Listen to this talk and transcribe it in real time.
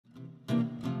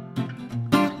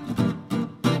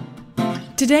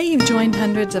Today you've joined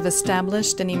hundreds of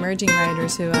established and emerging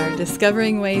writers who are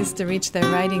discovering ways to reach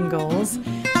their writing goals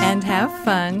and have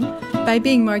fun by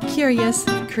being more curious,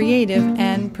 creative,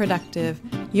 and productive.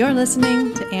 You're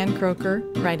listening to Ann Croker,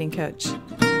 Writing Coach.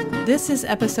 This is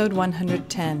episode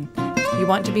 110. You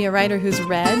want to be a writer who's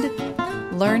read?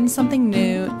 Learn something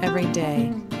new every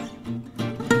day.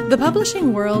 The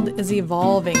publishing world is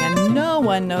evolving and no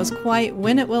one knows quite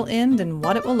when it will end and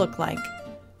what it will look like.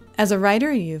 As a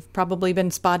writer, you've probably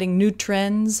been spotting new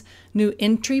trends, new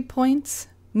entry points,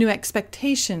 new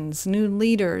expectations, new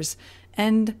leaders,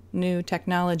 and new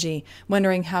technology,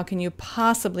 wondering how can you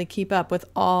possibly keep up with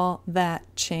all that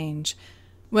change.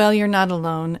 Well, you're not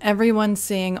alone. Everyone's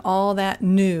seeing all that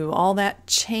new, all that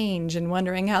change, and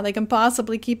wondering how they can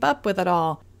possibly keep up with it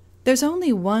all. There's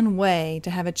only one way to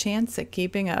have a chance at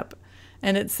keeping up,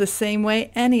 and it's the same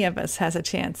way any of us has a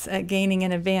chance at gaining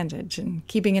an advantage and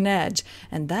keeping an edge,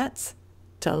 and that's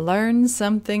to learn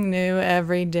something new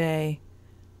every day.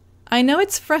 I know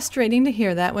it's frustrating to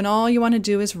hear that when all you want to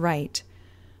do is write.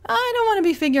 I don't want to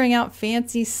be figuring out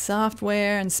fancy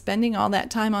software and spending all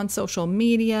that time on social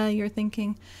media, you're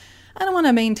thinking. I don't want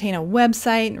to maintain a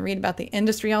website and read about the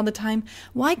industry all the time.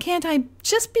 Why can't I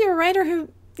just be a writer who,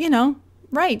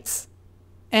 writes?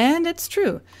 And it's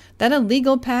true that a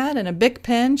legal pad and a Bic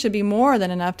pen should be more than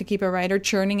enough to keep a writer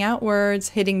churning out words,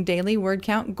 hitting daily word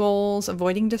count goals,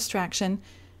 avoiding distraction.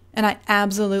 And I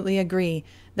absolutely agree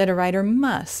that a writer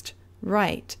must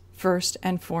write first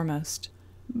and foremost.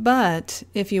 But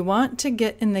if you want to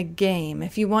get in the game,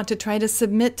 if you want to try to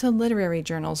submit to literary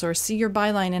journals or see your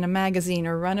byline in a magazine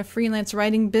or run a freelance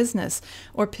writing business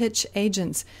or pitch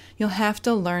agents, you'll have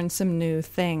to learn some new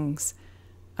things.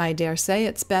 I dare say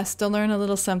it's best to learn a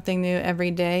little something new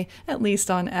every day, at least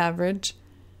on average.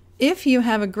 If you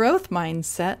have a growth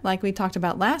mindset, like we talked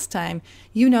about last time,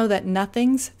 you know that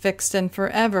nothing's fixed and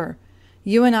forever.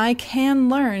 You and I can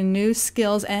learn new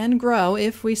skills and grow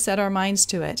if we set our minds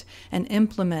to it and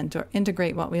implement or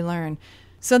integrate what we learn.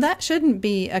 So that shouldn't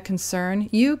be a concern.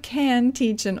 You can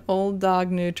teach an old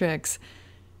dog new tricks.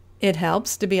 It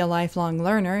helps to be a lifelong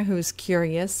learner who's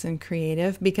curious and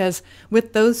creative because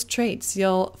with those traits,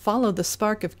 you'll follow the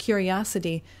spark of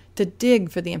curiosity to dig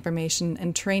for the information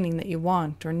and training that you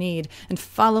want or need and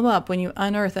follow up when you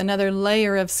unearth another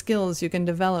layer of skills you can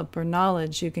develop or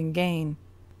knowledge you can gain.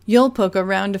 You'll poke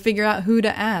around to figure out who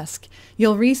to ask.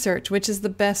 You'll research which is the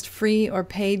best free or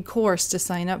paid course to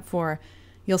sign up for.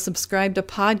 You'll subscribe to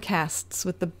podcasts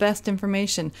with the best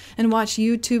information and watch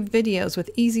YouTube videos with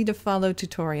easy-to-follow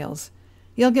tutorials.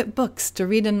 You'll get books to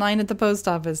read in line at the post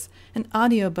office and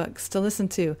audiobooks to listen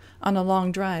to on a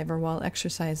long drive or while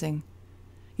exercising.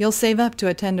 You'll save up to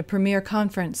attend a premier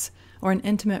conference or an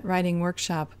intimate writing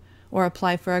workshop or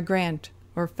apply for a grant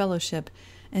or fellowship.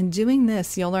 And doing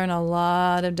this, you'll learn a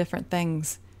lot of different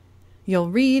things. You'll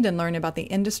read and learn about the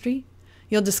industry.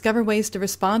 You'll discover ways to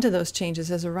respond to those changes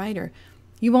as a writer.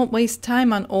 You won't waste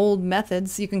time on old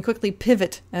methods. You can quickly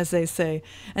pivot, as they say,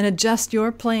 and adjust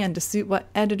your plan to suit what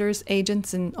editors,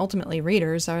 agents, and ultimately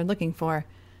readers are looking for.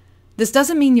 This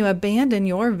doesn't mean you abandon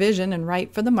your vision and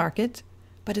write for the market,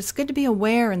 but it's good to be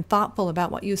aware and thoughtful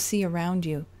about what you see around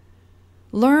you.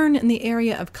 Learn in the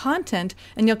area of content,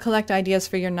 and you'll collect ideas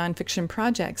for your nonfiction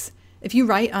projects. If you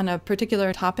write on a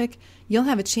particular topic, you'll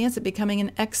have a chance at becoming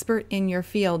an expert in your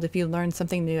field if you learn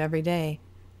something new every day.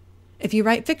 If you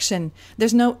write fiction,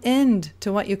 there's no end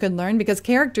to what you could learn because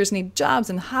characters need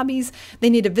jobs and hobbies. They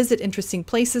need to visit interesting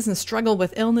places and struggle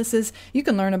with illnesses. You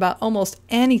can learn about almost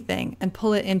anything and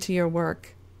pull it into your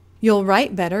work. You'll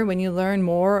write better when you learn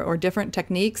more or different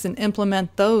techniques and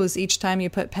implement those each time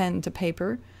you put pen to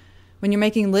paper. When you're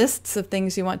making lists of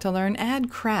things you want to learn,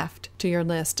 add craft to your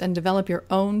list and develop your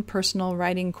own personal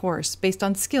writing course based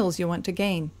on skills you want to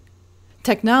gain.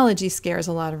 Technology scares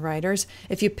a lot of writers.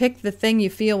 If you pick the thing you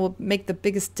feel will make the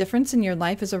biggest difference in your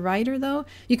life as a writer, though,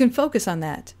 you can focus on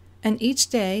that. And each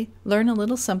day, learn a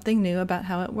little something new about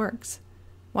how it works.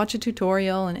 Watch a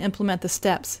tutorial and implement the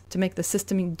steps to make the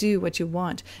system do what you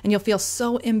want. And you'll feel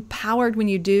so empowered when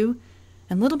you do.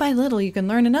 And little by little, you can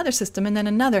learn another system and then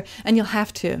another, and you'll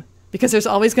have to, because there's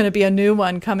always going to be a new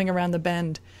one coming around the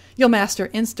bend. You'll master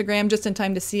Instagram just in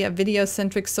time to see a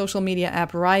video-centric social media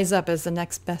app rise up as the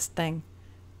next best thing.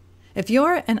 If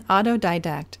you're an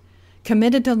autodidact,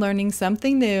 committed to learning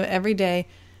something new every day,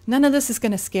 none of this is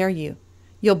going to scare you.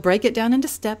 You'll break it down into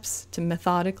steps to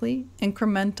methodically,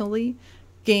 incrementally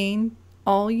gain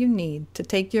all you need to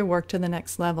take your work to the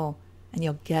next level, and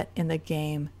you'll get in the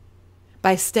game.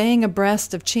 by staying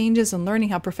abreast of changes and learning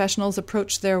how professionals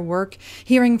approach their work,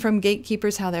 hearing from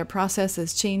gatekeepers how their process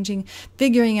is changing,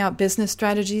 figuring out business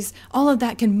strategies. All of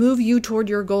that can move you toward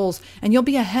your goals, and you'll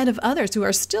be ahead of others who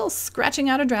are still scratching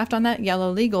out a draft on that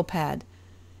yellow legal pad.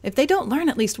 If they don't learn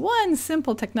at least one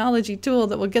simple technology tool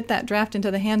that will get that draft into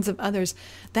the hands of others,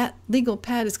 that legal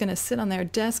pad is going to sit on their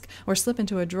desk or slip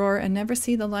into a drawer and never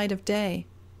see the light of day.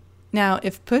 Now,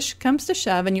 if push comes to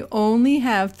shove and you only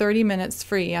have 30 minutes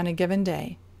free on a given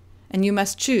day, and you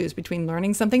must choose between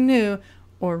learning something new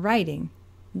or writing,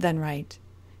 then write.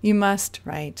 You must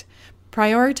write.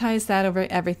 Prioritize that over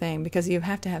everything because you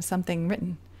have to have something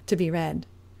written to be read.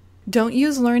 Don't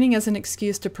use learning as an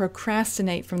excuse to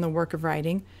procrastinate from the work of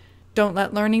writing. Don't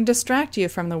let learning distract you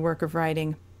from the work of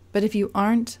writing. But if you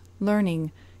aren't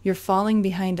learning, you're falling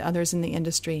behind others in the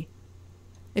industry.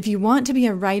 If you want to be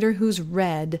a writer who's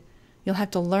read, you'll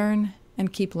have to learn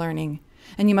and keep learning.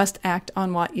 And you must act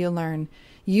on what you learn.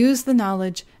 Use the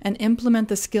knowledge and implement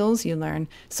the skills you learn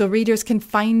so readers can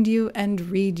find you and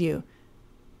read you.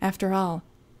 After all,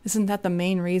 isn't that the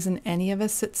main reason any of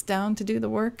us sits down to do the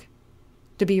work?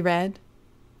 To be read?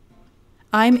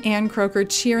 I'm Ann Croker,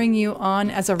 cheering you on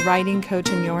as a writing coach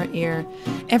in your ear.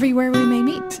 Everywhere we may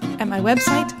meet, at my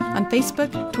website, on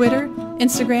Facebook, Twitter,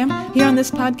 Instagram, here on this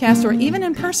podcast, or even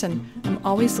in person, I'm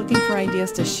always looking for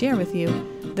ideas to share with you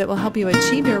that will help you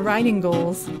achieve your writing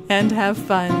goals and have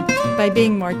fun by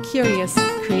being more curious,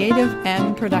 creative,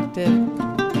 and productive.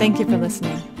 Thank you for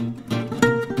listening.